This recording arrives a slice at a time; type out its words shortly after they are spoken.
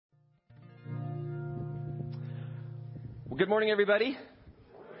Well, good morning, everybody.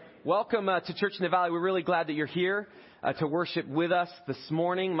 Welcome to Church in the Valley. We're really glad that you're here to worship with us this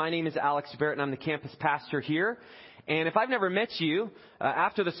morning. My name is Alex Barrett, and I'm the campus pastor here. And if I've never met you,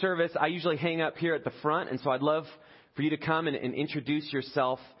 after the service, I usually hang up here at the front. And so I'd love for you to come and introduce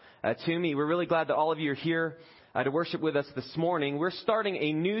yourself to me. We're really glad that all of you are here to worship with us this morning. We're starting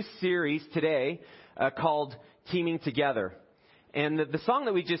a new series today called Teaming Together. And the song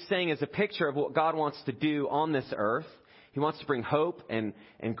that we just sang is a picture of what God wants to do on this earth. He wants to bring hope and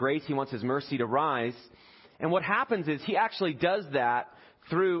grace. He wants His mercy to rise. And what happens is He actually does that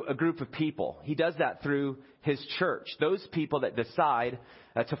through a group of people. He does that through His church, those people that decide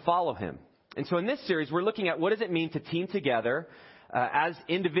to follow Him. And so in this series, we're looking at what does it mean to team together as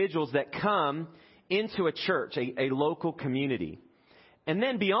individuals that come into a church, a local community. And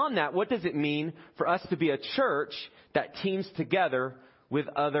then beyond that, what does it mean for us to be a church that teams together with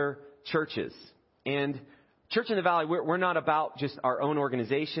other churches? And Church in the Valley, we're not about just our own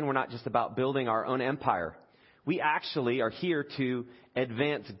organization. We're not just about building our own empire. We actually are here to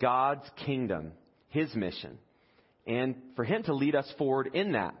advance God's kingdom, His mission, and for Him to lead us forward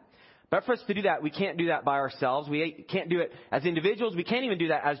in that. But for us to do that, we can't do that by ourselves. We can't do it as individuals. We can't even do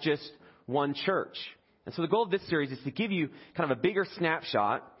that as just one church. And so the goal of this series is to give you kind of a bigger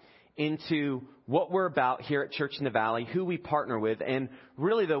snapshot into what we're about here at Church in the Valley, who we partner with, and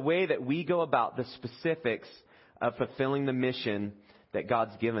really the way that we go about the specifics of fulfilling the mission that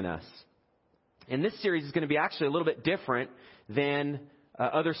God's given us. And this series is going to be actually a little bit different than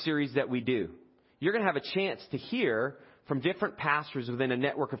other series that we do. You're going to have a chance to hear from different pastors within a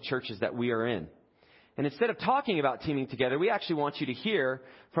network of churches that we are in. And instead of talking about teaming together, we actually want you to hear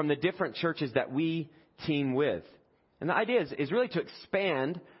from the different churches that we team with. And the idea is really to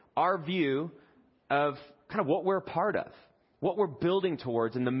expand our view of kind of what we're a part of, what we're building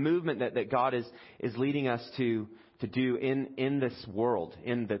towards, and the movement that God is leading us to do in this world,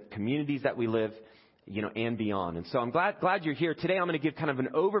 in the communities that we live, and beyond. And so I'm glad you're here. Today I'm going to give kind of an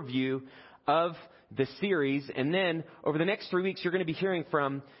overview of the series, and then over the next 3 weeks you're going to be hearing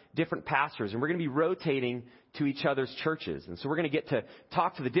from different pastors, and we're going to be rotating to each other's churches. And so we're going to get to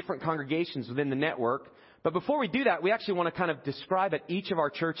talk to the different congregations within the network. But before we do that, we actually want to kind of describe at each of our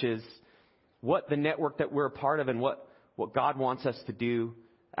churches what the network that we're a part of and what God wants us to do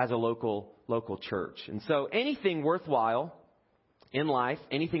as a local church. And so anything worthwhile in life,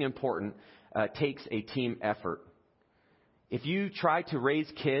 anything important, takes a team effort. If you try to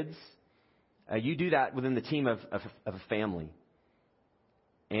raise kids, you do that within the team of a family.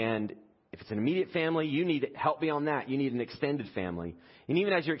 And if it's an immediate family, you need help beyond that. You need an extended family. And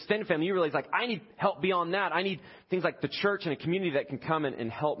even as your extended family, you realize, I need help beyond that. I need things like the church and a community that can come and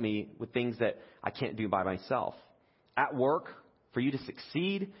help me with things that I can't do by myself. At work, for you to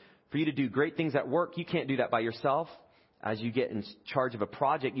succeed, for you to do great things at work, you can't do that by yourself. As you get in charge of a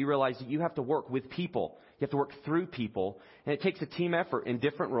project, you realize that you have to work with people. You have to work through people. And it takes a team effort in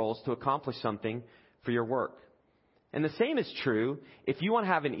different roles to accomplish something for your work. And the same is true if you want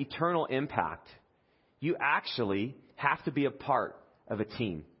to have an eternal impact. You actually have to be a part of a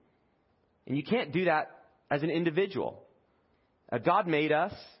team. And you can't do that as an individual. God made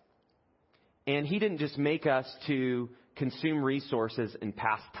us, and He didn't just make us to consume resources and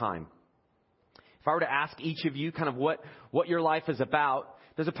pass time. If I were to ask each of you kind of what your life is about,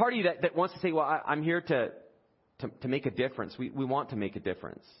 there's a part of you that wants to say, well, I'm here to make a difference. We want to make a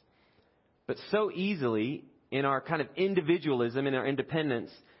difference. But so easily, in our kind of individualism, in our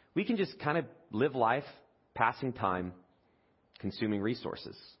independence, we can just kind of live life passing time, consuming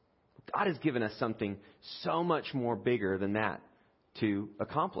resources. God has given us something so much more bigger than that to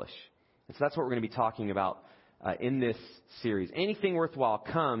accomplish. And so that's what we're going to be talking about in this series. Anything worthwhile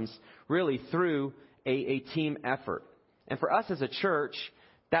comes really through a team effort. And for us as a church,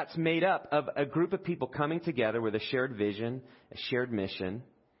 that's made up of a group of people coming together with a shared vision, a shared mission,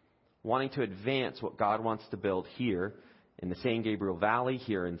 wanting to advance what God wants to build here in the San Gabriel Valley,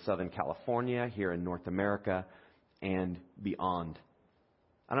 here in Southern California, here in North America, and beyond.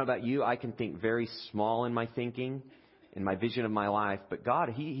 I don't know about you, I can think very small in my thinking, in my vision of my life, but God,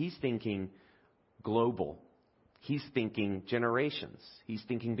 He's thinking global. He's thinking generations. He's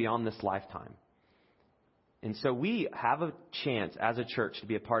thinking beyond this lifetime. And so we have a chance as a church to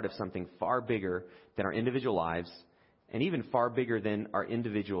be a part of something far bigger than our individual lives, and even far bigger than our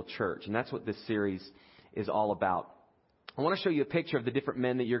individual church. And that's what this series is all about. I want to show you a picture of the different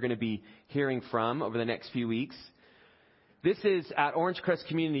men that you're going to be hearing from over the next few weeks. This is at Orange Crest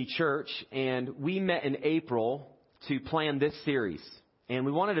Community Church, and we met in April to plan this series. And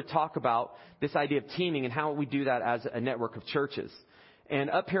we wanted to talk about this idea of teaming and how we do that as a network of churches. And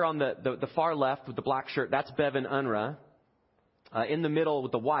up here on the far left with the black shirt, that's Bevan Unruh. In the middle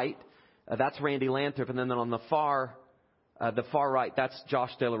with the white, that's Randy Lathrop. And then on the far right, that's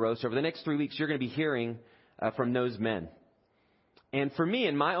Josh De La Rosa. Over the next 3 weeks, you're going to be hearing from those men. And for me,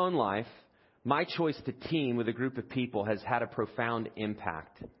 in my own life, my choice to team with a group of people has had a profound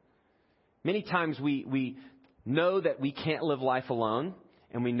impact. Many times we know that we can't live life alone,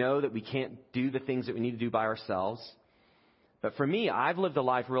 and we know that we can't do the things that we need to do by ourselves. But for me, I've lived a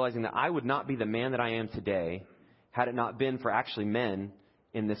life realizing that I would not be the man that I am today had it not been for actually men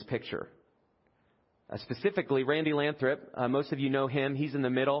in this picture. Specifically, Randy Lathrop, most of you know him. He's in the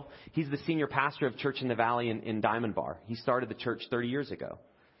middle. He's the senior pastor of Church in the Valley in Diamond Bar. He started the church 30 years ago.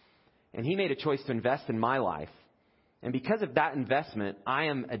 And he made a choice to invest in my life. And because of that investment, I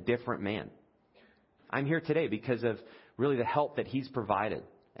am a different man. I'm here today because of really the help that he's provided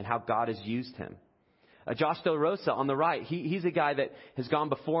and how God has used him. Josh De La Rosa on the right, he's a guy that has gone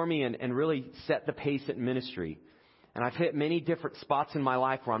before me and really set the pace at ministry. And I've hit many different spots in my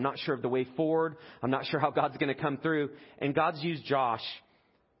life where I'm not sure of the way forward. I'm not sure how God's going to come through. And God's used Josh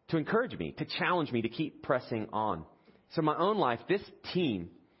to encourage me, to challenge me to keep pressing on. So in my own life, this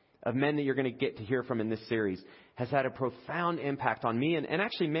team of men that you're going to get to hear from in this series has had a profound impact on me and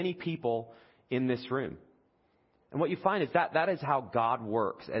actually many people in this room. And what you find is that is how God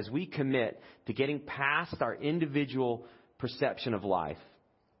works as we commit to getting past our individual perception of life.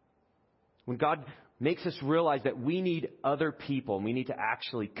 When God makes us realize that we need other people and we need to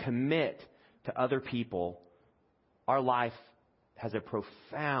actually commit to other people, our life has a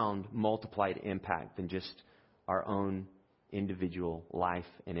profound multiplied impact than just our own individual life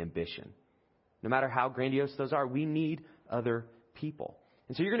and ambition. No matter how grandiose those are, we need other people.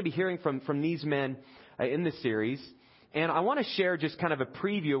 And so you're going to be hearing from these men in this series. And I want to share just kind of a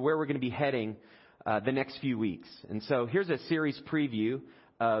preview of where we're going to be heading the next few weeks. And so here's a series preview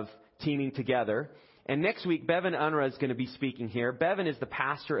of Teaming Together. And next week, Bevan Unruh is going to be speaking here. Bevan is the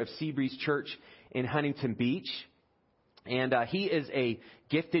pastor of Seabreeze Church in Huntington Beach. And he is a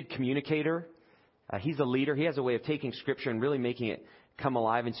gifted communicator. He's a leader. He has a way of taking Scripture and really making it come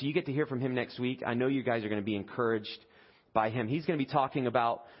alive. And so you get to hear from him next week. I know you guys are going to be encouraged by him. He's going to be talking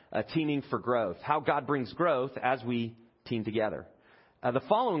about teaming for growth, how God brings growth as we team together. The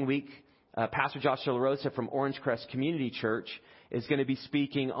following week, Pastor Josh De La Rosa from Orange Crest Community Church is going to be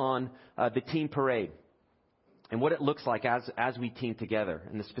speaking on the team parade and what it looks like as we team together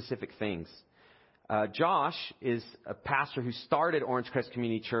and the specific things. Josh is a pastor who started Orange Crest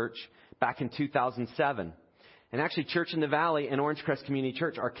Community Church back in 2007. And actually, Church in the Valley and Orange Crest Community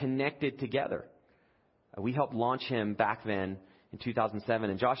Church are connected together. We helped launch him back then in 2007.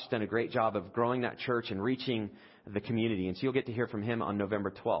 And Josh has done a great job of growing that church and reaching the community. And so you'll get to hear from him on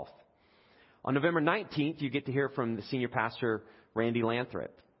November 12th. On November 19th, you get to hear from the senior pastor, Randy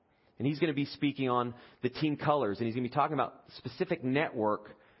Lathrop. And he's going to be speaking on the team colors. And he's going to be talking about specific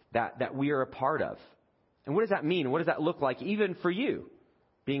network that we are a part of. And what does that mean? What does that look like even for you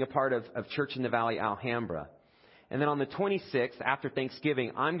being a part of Church in the Valley, Alhambra? And then on the 26th, after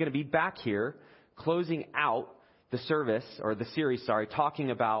Thanksgiving, I'm going to be back here closing out the series, talking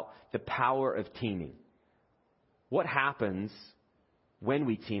about the power of teaming. What happens when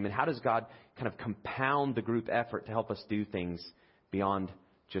we team, and how does God kind of compound the group effort to help us do things beyond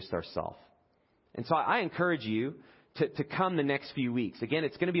just ourselves? And so I encourage you to come the next few weeks. Again,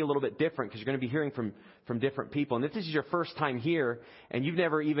 it's going to be a little bit different because you're going to be hearing from different people. And if this is your first time here and you've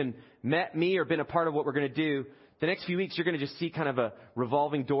never even met me or been a part of what we're going to do, the next few weeks you're going to just see kind of a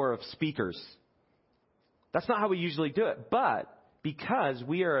revolving door of speakers. That's not how we usually do it. But because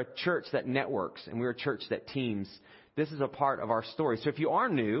we are a church that networks and we're a church that teams, this is a part of our story. So if you are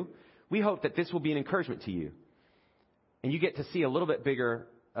new, we hope that this will be an encouragement to you. And you get to see a little bit bigger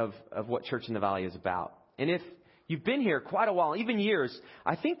of what Church in the Valley is about. And if you've been here quite a while, even years,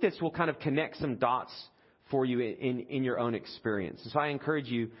 I think this will kind of connect some dots for you in your own experience. And so I encourage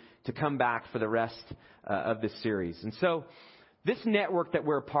you to come back for the rest of this series. And so this network that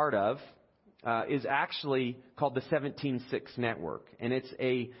we're a part of is actually called the 17-6 Network. And it's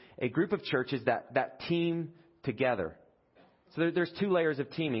a group of churches that team together. So there's two layers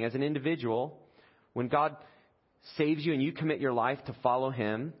of teaming. As an individual, when God saves you and you commit your life to follow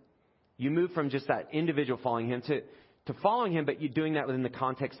Him, you move from just that individual following Him to following Him, but you're doing that within the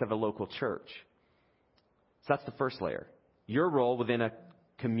context of a local church. So that's the first layer. Your role within a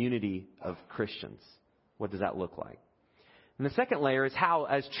community of Christians. What does that look like? And the second layer is how,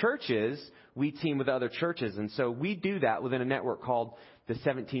 as churches, we team with other churches. And so we do that within a network called the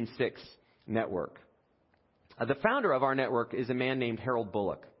 17-6 Network. The founder of our network is a man named Harold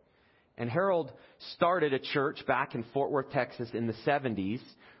Bullock. And Harold started a church back in Fort Worth, Texas in the 70s,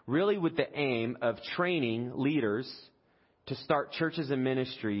 really with the aim of training leaders to start churches and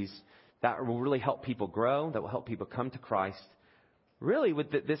ministries that will really help people grow, that will help people come to Christ, really with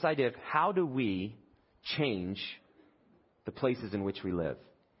this idea of how do we change the places in which we live?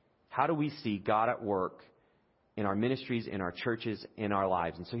 How do we see God at work in our ministries, in our churches, in our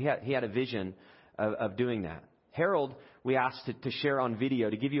lives? And so he had a vision of doing that. Harold, we asked to share on video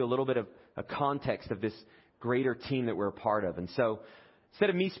to give you a little bit of a context of this greater team that we're a part of. And so instead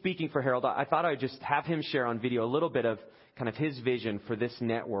of me speaking for Harold, I thought I'd just have him share on video a little bit of kind of his vision for this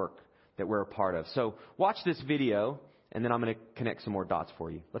network that we're a part of. So watch this video, and then I'm going to connect some more dots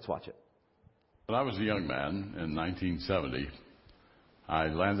for you. Let's watch it. When I was a young man in 1970, I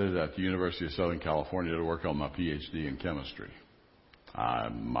landed at the University of Southern California to work on my PhD in chemistry.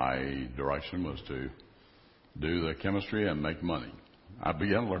 My direction was to do the chemistry and make money. I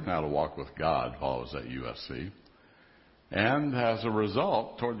began to learn how to walk with God while I was at USC. And as a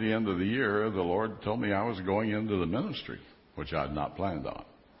result, toward the end of the year, the Lord told me I was going into the ministry, which I had not planned on.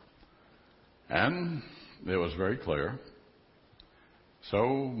 And it was very clear. So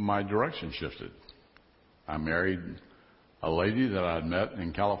my direction shifted. I married a lady that I had met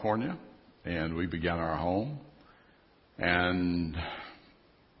in California, and we began our home. And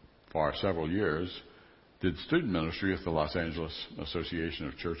for several years, did student ministry with the Los Angeles Association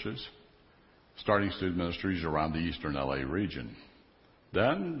of Churches, starting student ministries around the eastern LA region.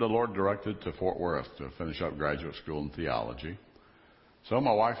 Then the Lord directed to Fort Worth to finish up graduate school in theology. So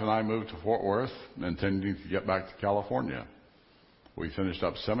my wife and I moved to Fort Worth, intending to get back to California. We finished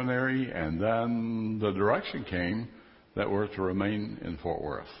up seminary, and then the direction came that we're to remain in Fort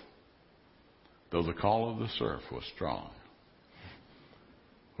Worth, though the call of the surf was strong.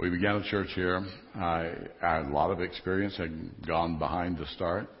 We began a church here. I had a lot of experience, had gone behind the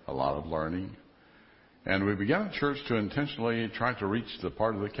start, a lot of learning. And we began a church to intentionally try to reach the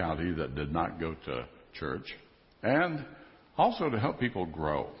part of the county that did not go to church, and also to help people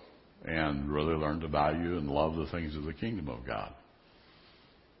grow and really learn to value and love the things of the kingdom of God.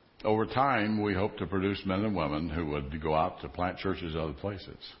 Over time, we hope to produce men and women who would go out to plant churches other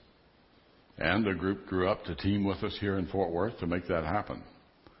places. And a group grew up to team with us here in Fort Worth to make that happen.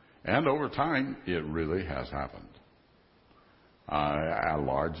 And over time, it really has happened. A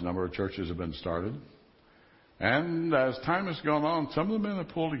large number of churches have been started. And as time has gone on, some of the men have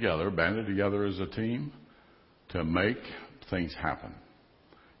pulled together, banded together as a team to make things happen.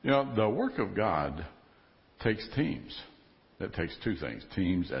 You know, the work of God takes teams. It takes two things,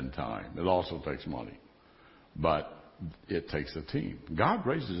 teams and time. It also takes money. But it takes a team. God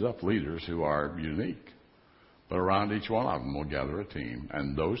raises up leaders who are unique. But around each one of them will gather a team.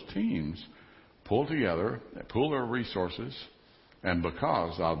 And those teams pull together, pool their resources, and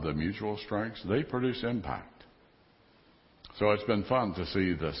because of the mutual strengths, they produce impact. So it's been fun to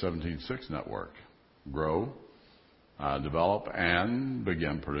see the 17:6 network grow, develop, and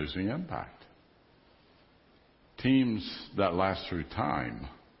begin producing impact. Teams that last through time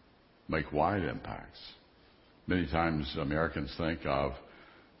make wide impacts. Many times Americans think of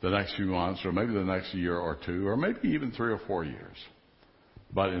the next few months or maybe the next year or two or maybe even 3 or 4 years.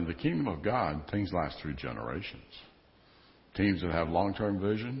 But in the kingdom of God, things last through generations. Teams that have long-term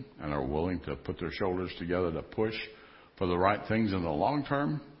vision and are willing to put their shoulders together to push for the right things in the long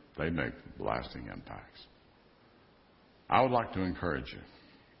term, they make lasting impacts. I would like to encourage you,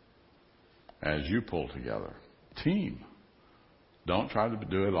 as you pull together, team. Don't try to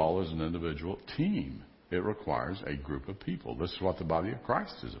do it all as an individual. Team. It requires a group of people. This is what the body of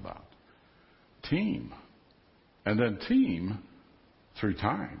Christ is about. Team. And then team through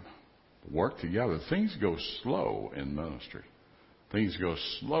time. Work together. Things go slow in ministry. Things go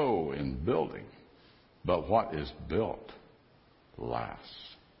slow in building. But what is built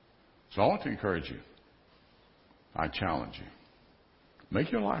lasts. So I want to encourage you. I challenge you.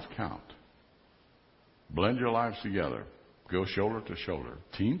 Make your life count. Blend your lives together. Go shoulder to shoulder.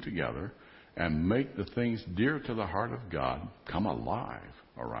 Team together. And make the things dear to the heart of God come alive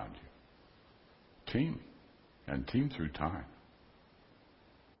around you. Team. And team through time.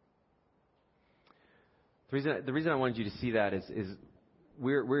 The reason I wanted you to see that is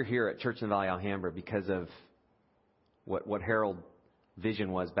we're here at Church in the Valley Alhambra because of what Harold's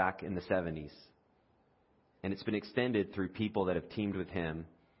vision was back in the 70s. And it's been extended through people that have teamed with him,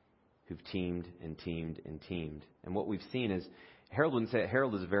 who've teamed and teamed and teamed. And what we've seen is, Harold wouldn't say it.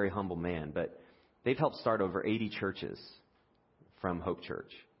 Harold is a very humble man, but they've helped start over 80 churches from Hope Church.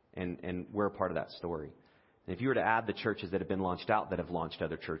 And we're a part of that story. And if you were to add the churches that have been launched out that have launched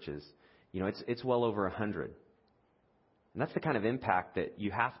other churches, you know, it's well over 100. And that's the kind of impact that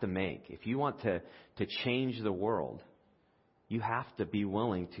you have to make. If you want to change the world, you have to be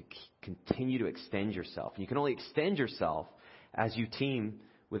willing to continue to extend yourself. And you can only extend yourself as you team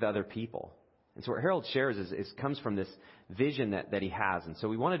with other people. And so what Harold shares comes from this vision that he has. And so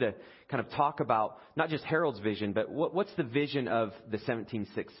we wanted to kind of talk about not just Harold's vision, but what's the vision of the 17.6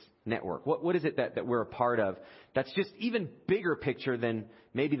 network? What is it that we're a part of that's just even bigger picture than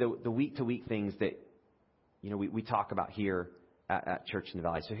maybe the week-to-week things that, we talk about here at Church in the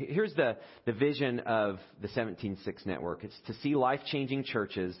Valley. So here's the vision of the 17.6 network. It's to see life-changing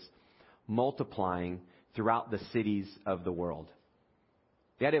churches multiplying throughout the cities of the world.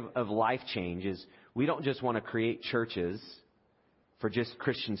 The idea of life change is we don't just want to create churches for just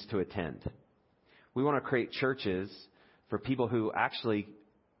Christians to attend. We want to create churches for people who actually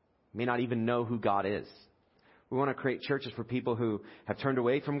may not even know who God is. We want to create churches for people who have turned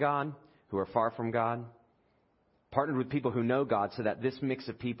away from God, who are far from God, partnered with people who know God so that this mix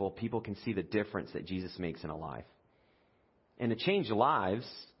of people can see the difference that Jesus makes in a life. And to change lives,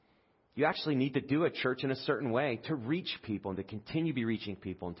 you actually need to do a church in a certain way to reach people and to continue be reaching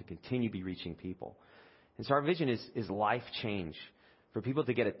people and to continue be reaching people. And so our vision is life change, for people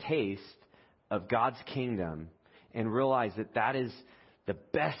to get a taste of God's kingdom and realize that is the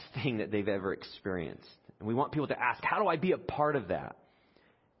best thing that they've ever experienced. And we want people to ask, how do I be a part of that?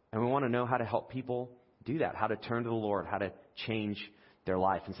 And we want to know how to help people do that, how to turn to the Lord, how to change their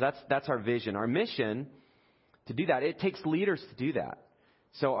life. And so that's our vision. Our mission to do that, it takes leaders to do that.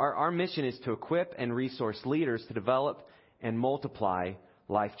 So our mission is to equip and resource leaders to develop and multiply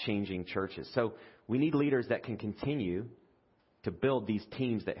life-changing churches. So we need leaders that can continue to build these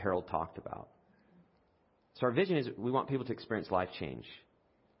teams that Harold talked about. So our vision is we want people to experience life change.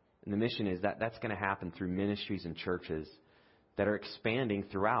 And the mission is that's going to happen through ministries and churches that are expanding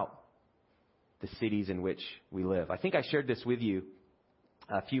throughout the cities in which we live. I think I shared this with you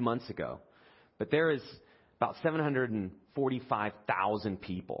a few months ago, but there is about 745,000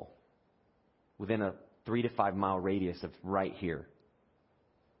 people within a 3 to 5 mile radius of right here.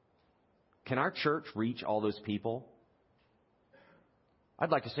 Can our church reach all those people? I'd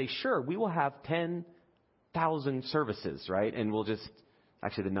like to say, sure, we will have 10,000 services, right? And we'll just,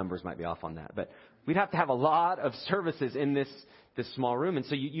 actually the numbers might be off on that, but we'd have to have a lot of services in this small room. And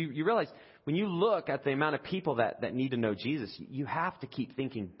so you realize when you look at the amount of people that need to know Jesus, you have to keep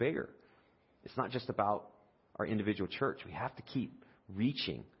thinking bigger. It's not just about our individual church. We have to keep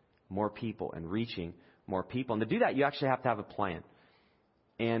reaching more people and reaching more people. And to do that, you actually have to have a plan.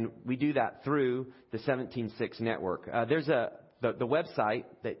 And we do that through the 17.6 network. There's the website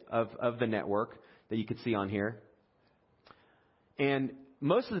of the network that you can see on here. And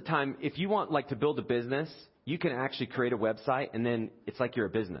most of the time, if you want to build a business, you can actually create a website and then it's like you're a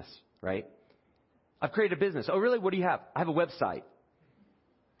business, right? I've created a business. Oh, really? What do you have? I have a website.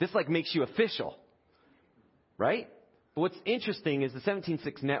 This makes you official, right? But what's interesting is the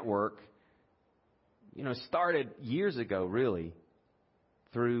 17.6 network, started years ago, really,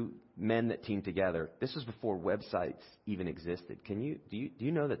 through men that teamed together. This was before websites even existed. Do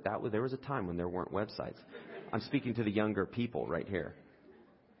you know that there was a time when there weren't websites? I'm speaking to the younger people right here,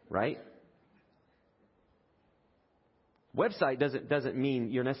 right? Website doesn't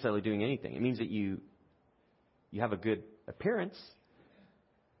mean you're necessarily doing anything. It means that you have a good appearance.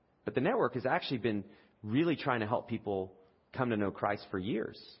 But the network has actually been really trying to help people come to know Christ for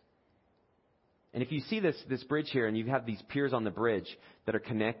years. And if you see this bridge here and you have these piers on the bridge that are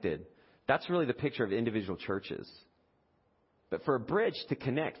connected, that's really the picture of individual churches. But for a bridge to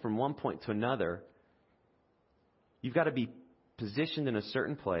connect from one point to another, you've got to be positioned in a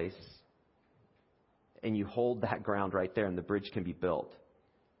certain place and you hold that ground right there and the bridge can be built.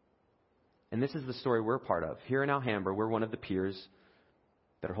 And this is the story we're part of. Here in Alhambra, we're one of the piers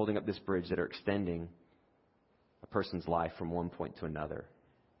that are holding up this bridge that are extending a person's life from one point to another.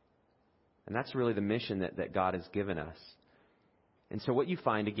 And that's really the mission that God has given us. And so what you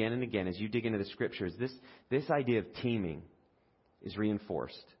find again and again as you dig into the Scriptures, this idea of teaming is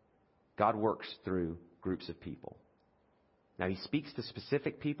reinforced. God works through groups of people. Now, He speaks to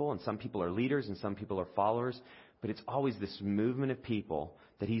specific people, and some people are leaders and some people are followers, but it's always this movement of people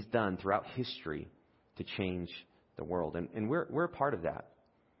that He's done throughout history to change the world. And we're a part of that.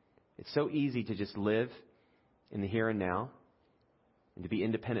 It's so easy to just live in the here and now and to be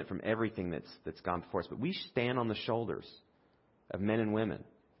independent from everything that's gone before us. But we stand on the shoulders of men and women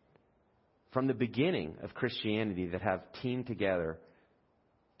from the beginning of Christianity that have teamed together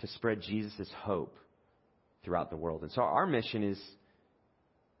to spread Jesus' hope throughout the world. And so our mission is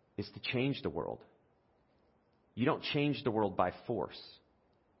to change the world. You don't change the world by force.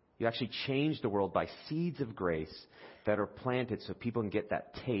 You actually change the world by seeds of grace that are planted so people can get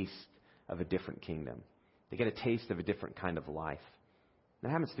that taste of a different kingdom. They get a taste of a different kind of life. That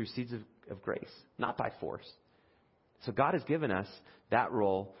happens through seeds of grace, not by force. So God has given us that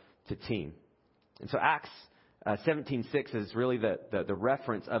role to team. And so Acts 17:6 is really the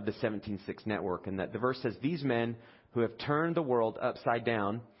reference of the 17:6 network. And that the verse says, these men who have turned the world upside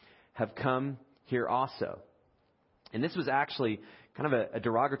down have come here also. And this was actually kind of a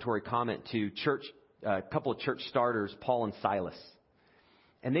derogatory comment to a couple of church starters, Paul and Silas.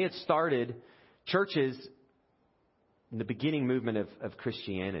 And they had started churches in the beginning movement of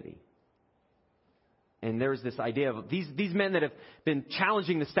Christianity. And there was this idea of these men that have been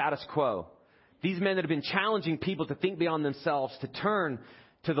challenging the status quo. These men that have been challenging people to think beyond themselves, to turn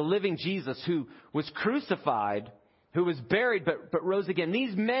to the living Jesus who was crucified, who was buried but rose again.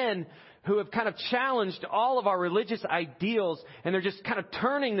 These men who have kind of challenged all of our religious ideals, and they're just kind of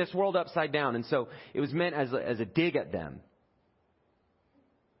turning this world upside down. And so it was meant as a dig at them.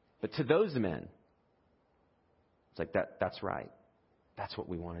 But to those men, it's like that's right. That's what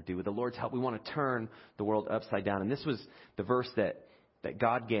we want to do. With the Lord's help, we want to turn the world upside down. And this was the verse that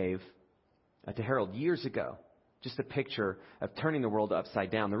God gave to Harold years ago. Just a picture of turning the world upside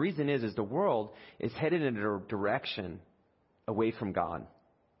down. The reason is the world is headed in a direction away from God.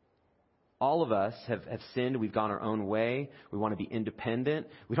 All of us have sinned. We've gone our own way. We want to be independent.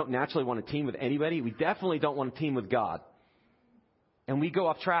 We don't naturally want to team with anybody. We definitely don't want to team with God. And we go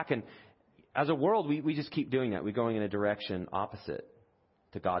off track. And as a world, we just keep doing that. We're going in a direction opposite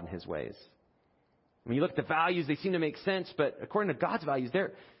to God and His ways. When you look at the values, they seem to make sense. But according to God's values,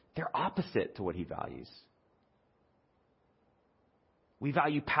 they're opposite to what He values. We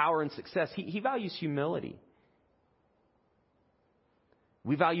value power and success. He values humility.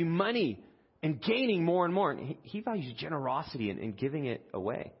 We value money and gaining more and more. And he values generosity and giving it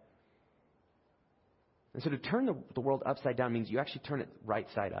away. And so to turn the world upside down means you actually turn it right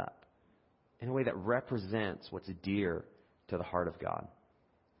side up in a way that represents what's dear to the heart of God.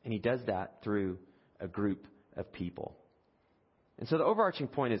 And He does that through a group of people. And so the overarching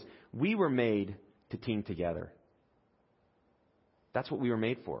point is we were made to team together. That's what we were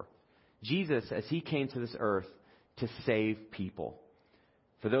made for. Jesus, as He came to this earth to save people.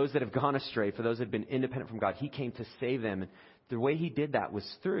 For those that have gone astray, for those that have been independent from God, He came to save them. And the way He did that was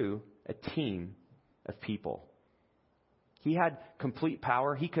through a team of people. He had complete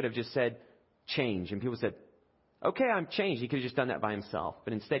power. He could have just said, change. And people said, okay, I'm changed. He could have just done that by Himself.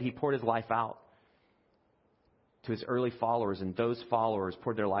 But instead, He poured His life out to His early followers. And those followers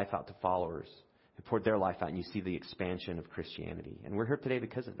poured their life out to followers who poured their life out. And you see the expansion of Christianity. And we're here today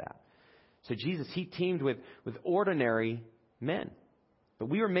because of that. So Jesus, He teamed with ordinary men. But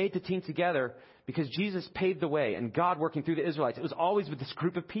we were made to team together because Jesus paved the way. And God working through the Israelites, it was always with this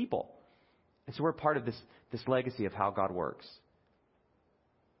group of people. And so we're part of this legacy of how God works.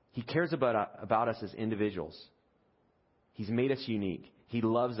 He cares about us as individuals. He's made us unique. He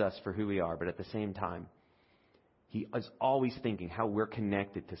loves us for who we are. But at the same time, He is always thinking how we're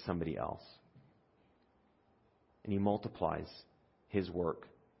connected to somebody else. And He multiplies His work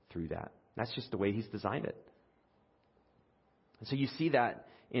through that. That's just the way He's designed it. And so you see that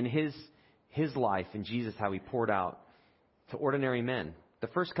in His life, in Jesus, how He poured out to ordinary men. The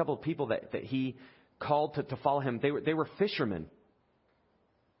first couple of people that He called to follow Him, they were fishermen.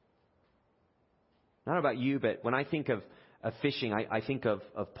 Not about you, but when I think of fishing, I think of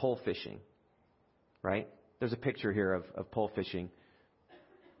pole fishing. Right? There's a picture here of pole fishing.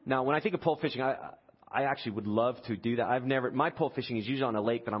 Now, when I think of pole fishing, I actually would love to do that. My pole fishing is usually on a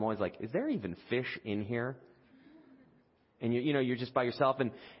lake, but I'm always like, is there even fish in here? And you're just by yourself,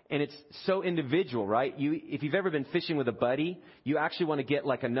 and it's so individual, right? If you've ever been fishing with a buddy, you actually want to get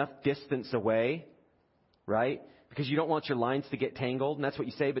like enough distance away, right? Because you don't want your lines to get tangled, and that's what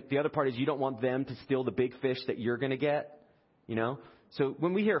you say. But the other part is you don't want them to steal the big fish that you're going to get, So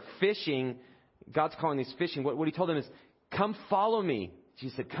when we hear fishing, God's calling these fishing. What He told them is, come follow me.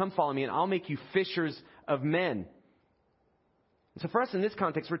 Jesus said, come follow me, and I'll make you fishers of men. And so for us in this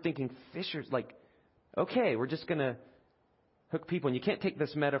context, we're thinking fishers, like, okay, we're just going to hook people. And you can't take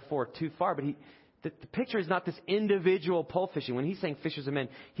this metaphor too far, but the picture is not this individual pole fishing. When He's saying fishers of men,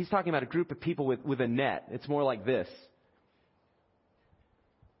 He's talking about a group of people with a net. It's more like this.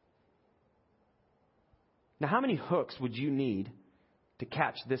 Now, how many hooks would you need to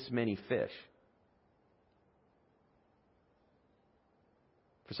catch this many fish?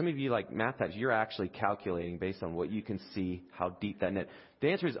 For some of you like math types, you're actually calculating based on what you can see how deep that net. The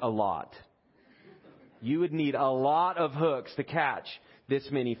answer is a lot. You would need a lot of hooks to catch this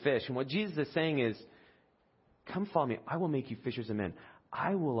many fish. And what Jesus is saying is, come follow me. I will make you fishers of men.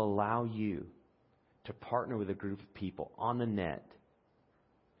 I will allow you to partner with a group of people on the net,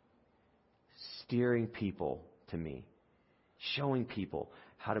 steering people to me, showing people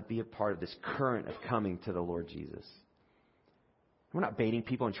how to be a part of this current of coming to the Lord Jesus. We're not baiting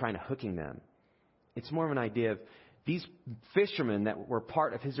people and trying to hooking them. It's more of an idea of these fishermen that were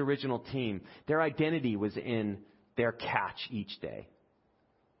part of his original team, their identity was in their catch each day.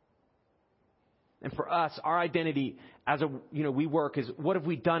 And for us, our identity as we work is, what have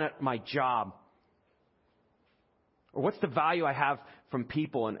we done at my job? Or what's the value I have from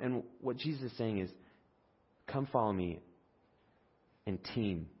people? And what Jesus is saying is, come follow me and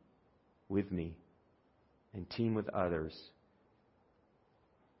team with me and team with others.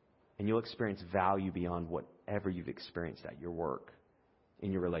 And you'll experience value beyond whatever you've experienced at your work,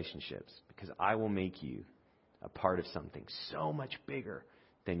 in your relationships. Because I will make you a part of something so much bigger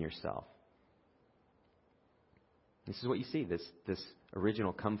than yourself. This is what you see, this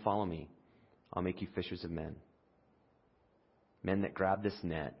original, come follow me. I'll make you fishers of men. Men that grab this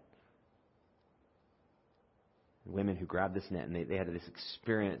net. Women who grab this net and they had this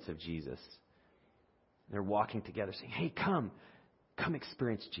experience of Jesus. They're walking together saying, hey, come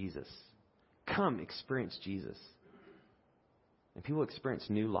experience Jesus. Come experience Jesus. And people experience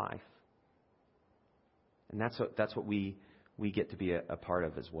new life. And that's what we get to be a part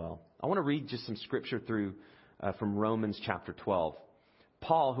of as well. I want to read just some scripture through from Romans chapter 12.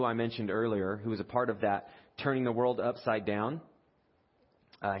 Paul, who I mentioned earlier, who was a part of that turning the world upside down,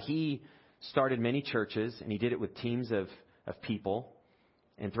 he started many churches, and he did it with teams of people.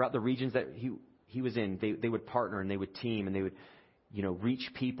 And throughout the regions that he was in, they would partner and they would team and they would reach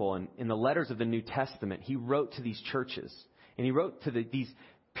people. And in the letters of the New Testament, he wrote to these churches. And he wrote to these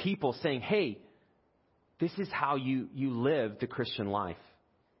people saying, hey, this is how you live the Christian life.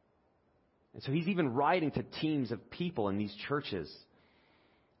 And so he's even writing to teams of people in these churches.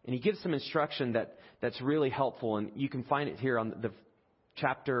 And he gives some instruction that's really helpful. And you can find it here on the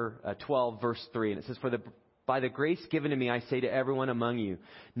chapter 12, verse 3. And it says, by the grace given to me, I say to everyone among you,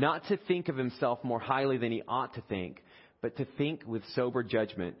 not to think of himself more highly than he ought to think, but to think with sober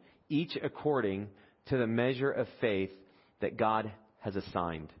judgment, each according to the measure of faith that God has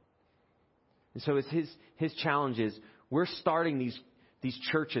assigned. And so his challenge is, we're starting these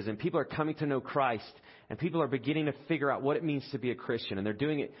churches, and people are coming to know Christ, and people are beginning to figure out what it means to be a Christian. And they're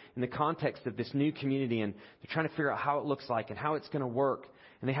doing it in the context of this new community, and they're trying to figure out how it looks like and how it's going to work.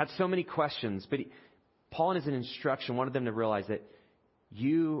 And they had so many questions. But Paul, in his instruction, wanted them to realize that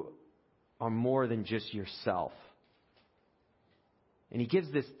you are more than just yourself. And he gives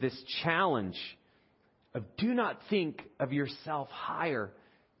this challenge of, do not think of yourself higher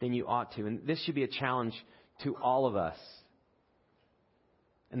than you ought to. And this should be a challenge to all of us.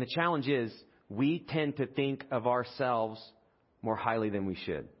 And the challenge is, we tend to think of ourselves more highly than we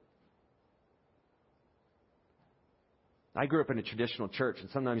should. I grew up in a traditional church, and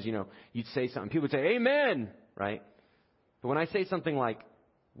sometimes, you'd say something, people would say, amen, right? But when I say something like,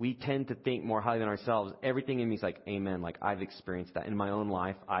 we tend to think more highly than ourselves, everything in me is like, amen, like I've experienced that in my own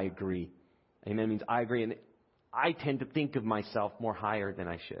life. I agree. Amen means I agree, and I tend to think of myself more higher than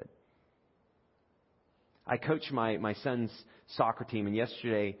I should. I coach my son's soccer team, and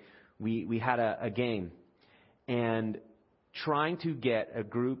yesterday we had a game. And trying to get a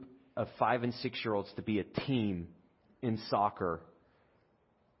group of 5 and 6 year olds to be a team in soccer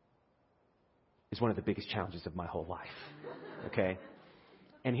is one of the biggest challenges of my whole life. Okay?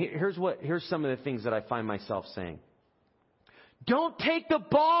 And here's some of the things that I find myself saying. Don't take the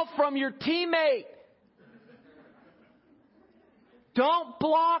ball from your teammate. Don't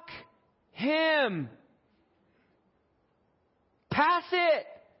block him. Pass it.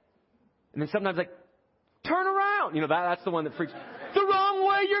 And then sometimes turn around. That's the one that freaks. The wrong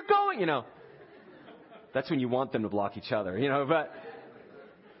way you're going. That's when you want them to block each other. But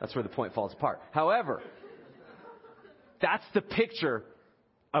that's where the point falls apart. However, that's the picture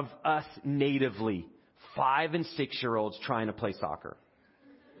of us natively, 5 and 6 year olds trying to play soccer.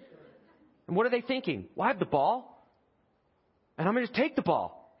 And what are they thinking? Well, I have the ball, and I'm going to take the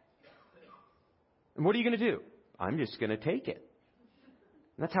ball. And what are you going to do? I'm just going to take it.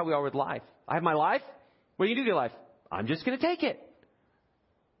 And that's how we are with life. I have my life. What do you do with your life? I'm just going to take it.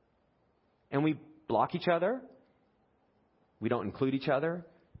 And we block each other. We don't include each other.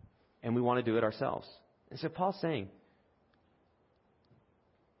 And we want to do it ourselves. And so Paul's saying,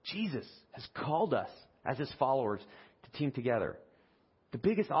 Jesus has called us as his followers to team together. The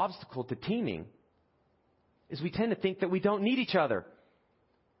biggest obstacle to teaming is we tend to think that we don't need each other.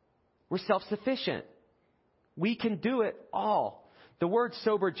 We're self-sufficient. We can do it all. The word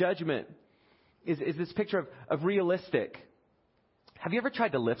sober judgment is this picture of realistic. Have you ever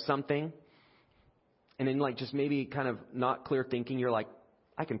tried to lift something and in just maybe kind of not clear thinking, you're like,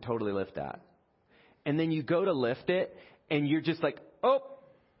 I can totally lift that. And then you go to lift it and you're just like, oh,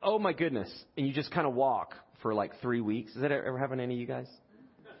 oh my goodness, and you just kind of walk for like 3 weeks. Does that ever happen to any of you guys?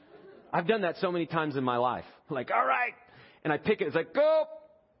 I've done that so many times in my life. Like, all right. And I pick it. It's like, go.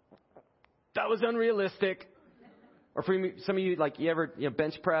 That was unrealistic. Or for me, some of you, like, you ever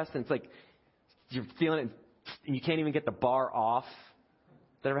bench press and it's like you're feeling it and you can't even get the bar off.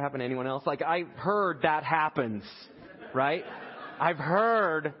 Does that ever happen to anyone else? Like, I heard that happens, right? I've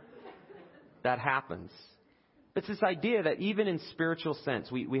heard that happens. It's this idea that even in spiritual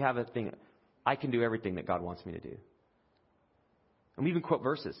sense, we have a thing, I can do everything that God wants me to do. And we even quote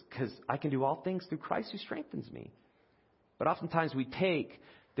verses, because I can do all things through Christ who strengthens me. But oftentimes we take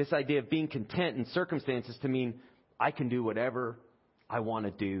this idea of being content in circumstances to mean I can do whatever I want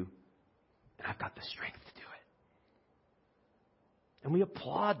to do, and I've got the strength to do it. And we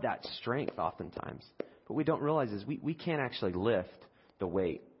applaud that strength oftentimes. But what we don't realize is we can't actually lift the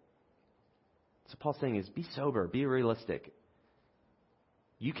weight. So Paul's saying is be sober, be realistic.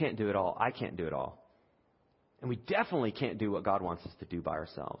 You can't do it all. I can't do it all. And we definitely can't do what God wants us to do by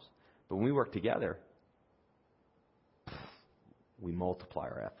ourselves. But when we work together, we multiply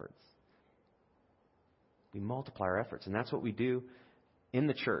our efforts. We multiply our efforts. And that's what we do in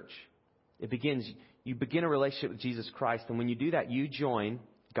the church. You begin a relationship with Jesus Christ. And when you do that, you join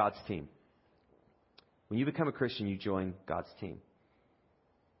God's team. When you become a Christian, you join God's team.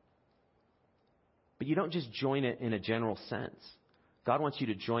 But you don't just join it in a general sense. God wants you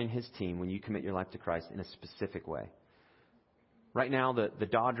to join His team when you commit your life to Christ in a specific way. Right now, the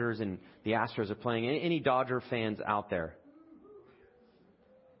Dodgers and the Astros are playing. Any Dodger fans out there?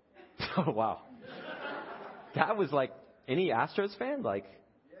 Oh, wow. That was like, any Astros fan? Like,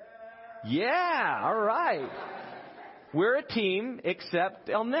 yeah, all right. We're a team except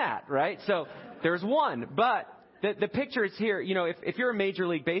on that, right? So there's one. But the picture is here. You know, if you're a Major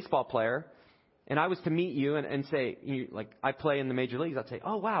League Baseball player, and I was to meet you and say, like, I play in the major leagues, I'd say,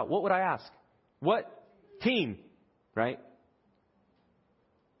 oh, wow, what would I ask? What team, right?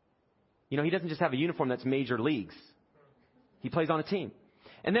 You know, he doesn't just have a uniform that's major leagues. He plays on a team.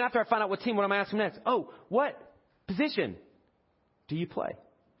 And then after I find out what team, what am I asking next? Oh, what position do you play?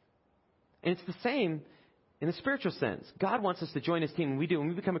 And it's the same in the spiritual sense. God wants us to join His team, and we do. When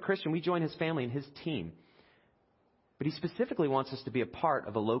we become a Christian, we join His family and His team. But He specifically wants us to be a part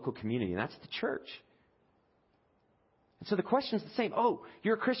of a local community, and that's the church. And so the question is the same. Oh,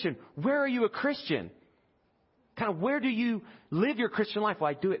 you're a Christian. Where are you a Christian? Kind of where do you live your Christian life? Well,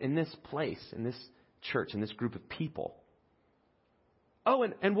 I do it in this place, in this church, in this group of people. Oh,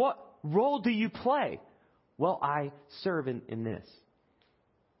 and what role do you play? Well, I serve in this.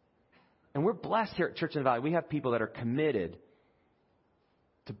 And we're blessed here at Church in the Valley. We have people that are committed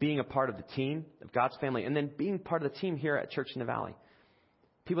to being a part of the team of God's family, and then being part of the team here at Church in the Valley.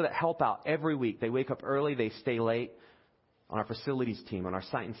 People that help out every week. They wake up early, they stay late on our facilities team, on our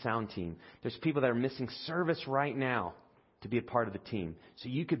sight and sound team. There's people that are missing service right now to be a part of the team. So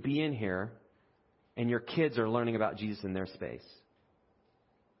you could be in here and your kids are learning about Jesus in their space.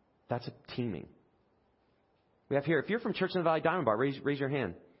 That's a teaming. We have here, if you're from Church in the Valley Diamond Bar, raise your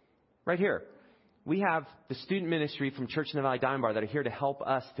hand. Right here. We have the student ministry from Church in the Valley Diamond Bar that are here to help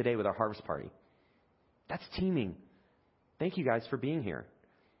us today with our harvest party. That's teaming. Thank you guys for being here.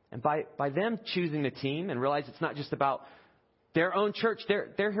 And by them choosing the team and realize it's not just about their own church,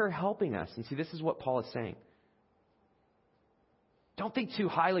 they're here helping us. And see, this is what Paul is saying. Don't think too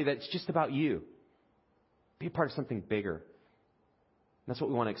highly that it's just about you. Be a part of something bigger. And that's what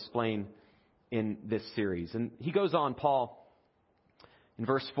we want to explain in this series. And he goes on, Paul, in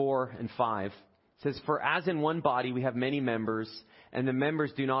verse 4 and 5, says, for as in one body we have many members, and the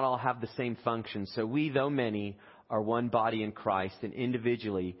members do not all have the same function. So we, though many, are one body in Christ, and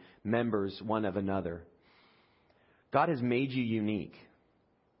individually members one of another. God has made you unique.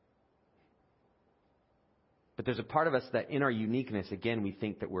 But there's a part of us that in our uniqueness, again, we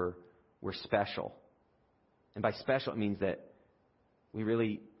think that we're special. And by special, it means that we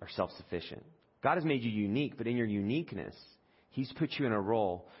really are self-sufficient. God has made you unique, but in your uniqueness, He's put you in a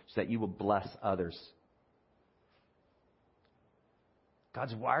role so that you will bless others.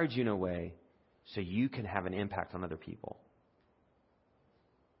 God's wired you in a way so you can have an impact on other people.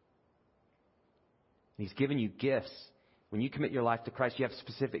 He's given you gifts. When you commit your life to Christ, you have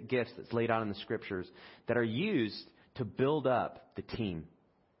specific gifts that's laid out in the Scriptures that are used to build up the team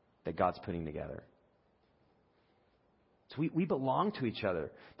that God's putting together. So we belong to each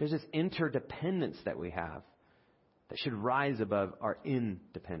other. There's this interdependence that we have that should rise above our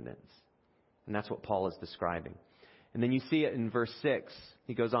independence. And that's what Paul is describing. And then you see it in verse 6.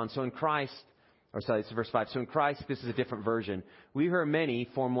 He goes on, so in Christ, it's verse 5. So in Christ, this is a different version. We who are many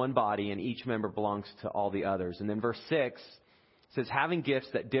form one body, and each member belongs to all the others. And then verse 6 It says, having gifts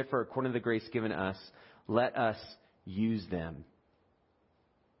that differ according to the grace given us, let us use them.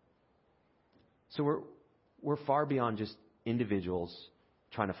 So we're far beyond just individuals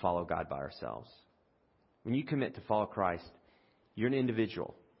trying to follow God by ourselves. When you commit to follow Christ, you're an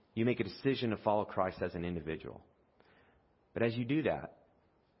individual. You make a decision to follow Christ as an individual. But as you do that,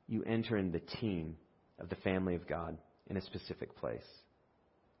 you enter in the team of the family of God in a specific place.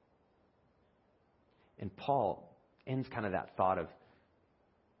 And Paul ends kind of that thought of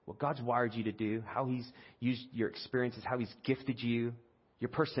what God's wired you to do, how He's used your experiences, how He's gifted you, your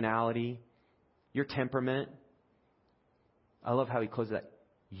personality, your temperament. I love how he closes that.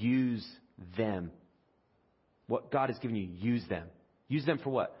 Use them. What God has given you, use them. Use them for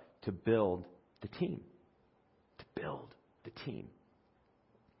what? To build the team. To build the team.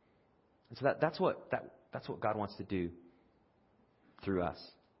 And so that's what God wants to do through us.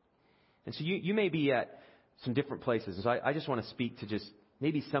 And so you may be at some different places. And so I just want to speak to just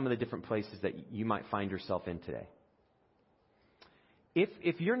maybe some of the different places that you might find yourself in today.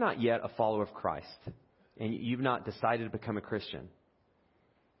 If you're not yet a follower of Christ and you've not decided to become a Christian,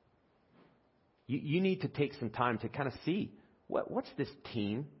 you need to take some time to kind of see what's this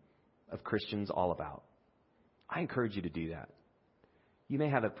team of Christians all about. I encourage you to do that. You may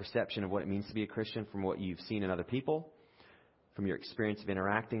have a perception of what it means to be a Christian from what you've seen in other people, from your experience of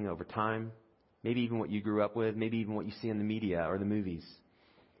interacting over time, maybe even what you grew up with, maybe even what you see in the media or the movies.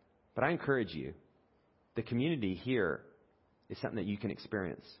 But I encourage you, the community here is something that you can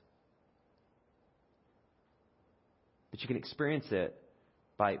experience. But you can experience it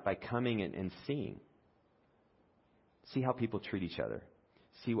by coming and seeing. See how people treat each other.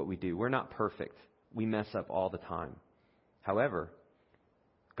 See what we do. We're not perfect. We mess up all the time. However,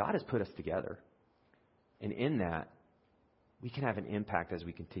 God has put us together. And in that, we can have an impact as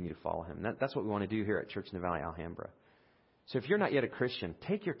we continue to follow Him. That's what we want to do here at Church in the Valley, Alhambra. So if you're not yet a Christian,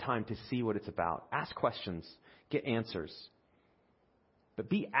 take your time to see what it's about. Ask questions. Get answers. But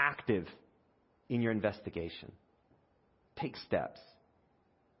be active in your investigation. Take steps.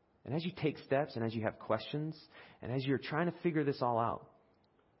 And as you take steps and as you have questions and as you're trying to figure this all out,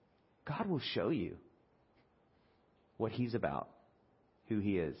 God will show you what He's about, who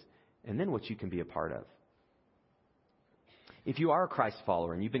He is, and then what you can be a part of. If you are a Christ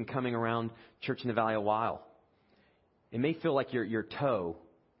follower and you've been coming around Church in the Valley a while, it may feel like your toe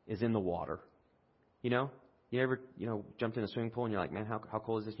is in the water. You know? You ever, jumped in a swimming pool and you're like, man, how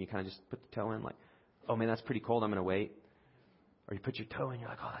cold is this? And you kind of just put the toe in like, oh man, that's pretty cold. I'm going to wait. Or you put your toe in and you're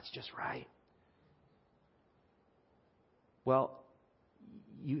like, oh, that's just right. Well,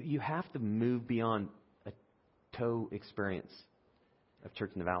 you have to move beyond a toe experience of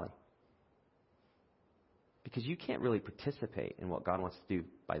Church in the Valley. Because you can't really participate in what God wants to do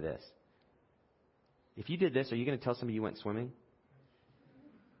by this. If you did this, are you going to tell somebody you went swimming?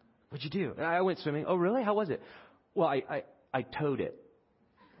 What'd you do? I went swimming. Oh, really? How was it? Well, I towed it.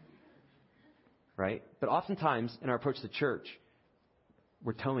 Right? But oftentimes, in our approach to church,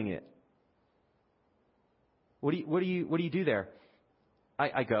 we're towing it. What do you do there?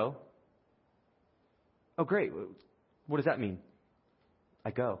 I go. Oh, great. What does that mean?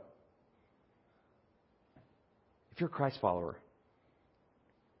 I go. If you're a Christ follower,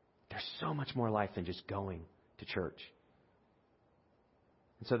 there's so much more life than just going to church.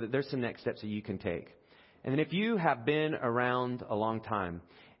 And so there's some next steps that you can take. And then if you have been around a long time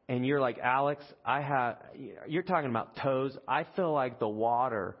and you're like, Alex, you're talking about toes. I feel like the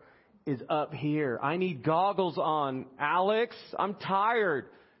water is up here. I need goggles on. Alex, I'm tired.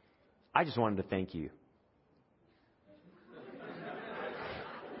 I just wanted to thank you.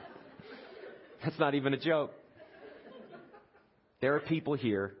 That's not even a joke. There are people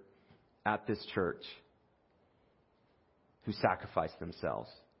here at this church who sacrifice themselves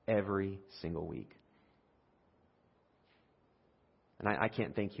every single week. And I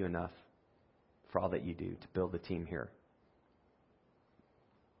can't thank you enough for all that you do to build the team here.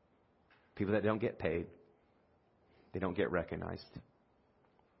 People that don't get paid, they don't get recognized.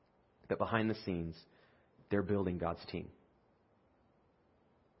 But behind the scenes, they're building God's team.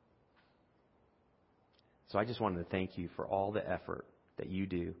 So I just wanted to thank you for all the effort that you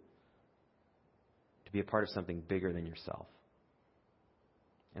do to be a part of something bigger than yourself.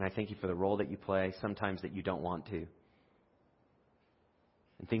 And I thank you for the role that you play, sometimes that you don't want to.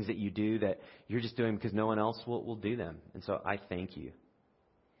 And things that you do that you're just doing because no one else will do them. And so I thank you.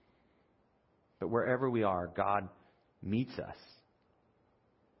 But wherever we are, God meets us.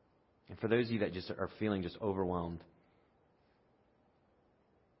 And for those of you that just are feeling just overwhelmed,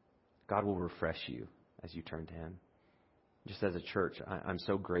 God will refresh you as you turn to Him. Just as a church, I'm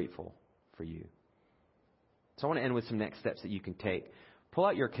so grateful for you. So I want to end with some next steps that you can take. Pull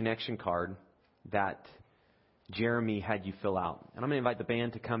out your connection card that Jeremy had you fill out. And I'm going to invite the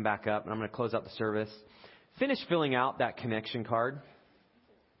band to come back up, and I'm going to close out the service. Finish filling out that connection card.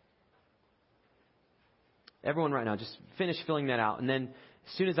 Everyone right now, just finish filling that out. And then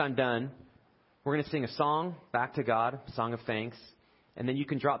as soon as I'm done, we're going to sing a song back to God, a song of thanks. And then you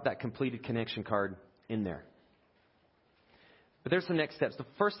can drop that completed connection card in there. But there's some next steps. The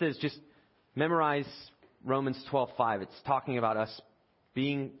first is just memorize Romans 12:5. It's talking about us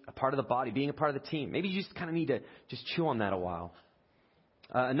being a part of the body, being a part of the team. Maybe you just kind of need to just chew on that a while.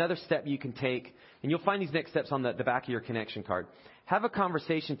 Another step you can take, and you'll find these next steps on the back of your connection card. Have a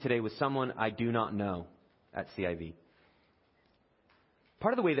conversation today with someone I do not know at CIV.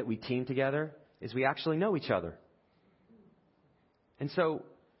 Part of the way that we team together is we actually know each other. And so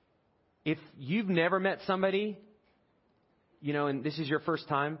if you've never met somebody, and this is your first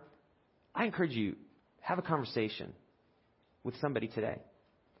time, I encourage you, have a conversation with somebody today.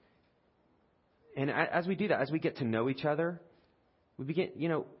 And as we do that, as we get to know each other, we begin,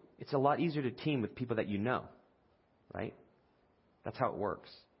 it's a lot easier to team with people that you know, right? That's how it works.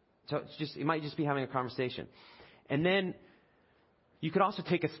 So it might just be having a conversation. And then you could also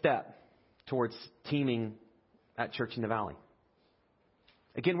take a step towards teaming at Church in the Valley.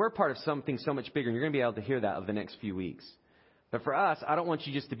 Again, we're part of something so much bigger, and you're going to be able to hear that over the next few weeks. But for us, I don't want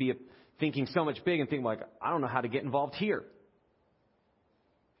you just to be thinking so much big and think like, I don't know how to get involved here.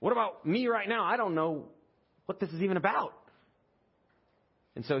 What about me right now? I don't know what this is even about.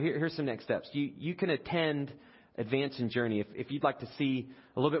 And so here's some next steps. You can attend Advance and Journey if you'd like to see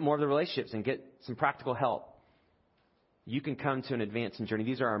a little bit more of the relationships and get some practical help. You can come to an Advance and Journey.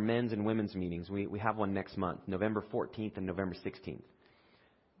 These are our men's and women's meetings. We have one next month, November 14th and November 16th.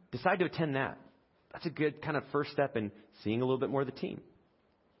 Decide to attend that. That's a good kind of first step in seeing a little bit more of the team.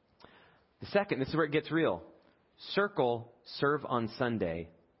 The second, this is where it gets real. Circle Serve on Sunday,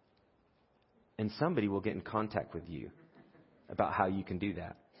 and somebody will get in contact with you about how you can do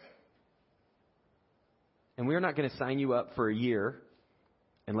that. And we're not going to sign you up for a year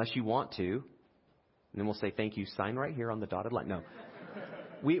unless you want to. And then we'll say, thank you, sign right here on the dotted line. No.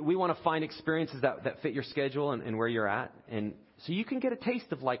 We want to find experiences that fit your schedule and where you're at. And so you can get a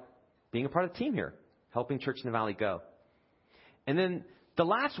taste of like being a part of the team here, helping Church in the Valley go. And then the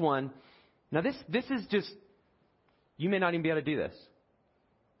last one, now this is just, you may not even be able to do this.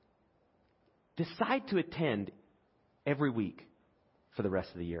 Decide to attend every week for the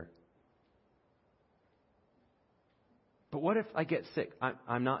rest of the year. But what if I get sick?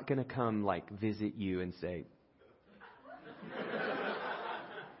 I'm not going to come like visit you and say,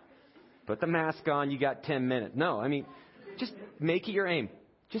 put the mask on, you got 10 minutes. No, just make it your aim.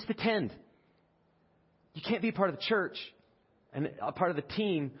 Just attend. You can't be a part of the church and a part of the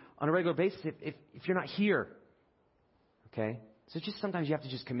team on a regular basis if you're not here. Okay? So just sometimes you have to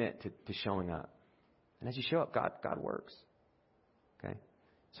just commit to showing up. And as you show up, God works. Okay?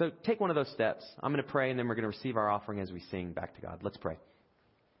 So take one of those steps. I'm going to pray, and then we're going to receive our offering as we sing back to God. Let's pray.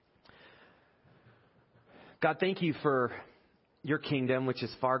 God, thank you for your kingdom, which is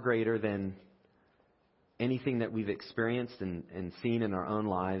far greater than anything that we've experienced and seen in our own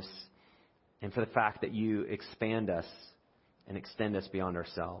lives, and for the fact that you expand us and extend us beyond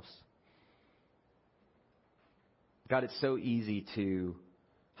ourselves. God, it's so easy to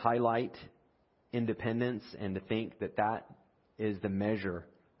highlight independence and to think that is the measure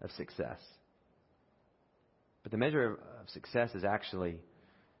of success. But the measure of success is actually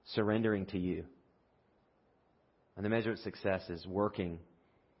surrendering to you. And the measure of success is working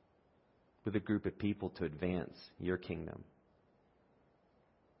with a group of people to advance your kingdom.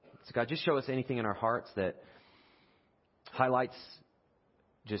 So God, just show us anything in our hearts that highlights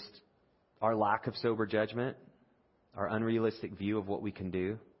just our lack of sober judgment, our unrealistic view of what we can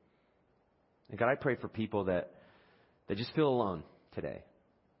do. And God, I pray for people that just feel alone today,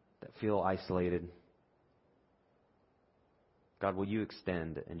 that feel isolated. God, will you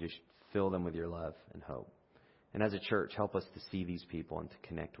extend and just fill them with your love and hope? And as a church, help us to see these people and to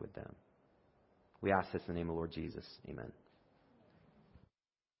connect with them. We ask this in the name of the Lord Jesus. Amen.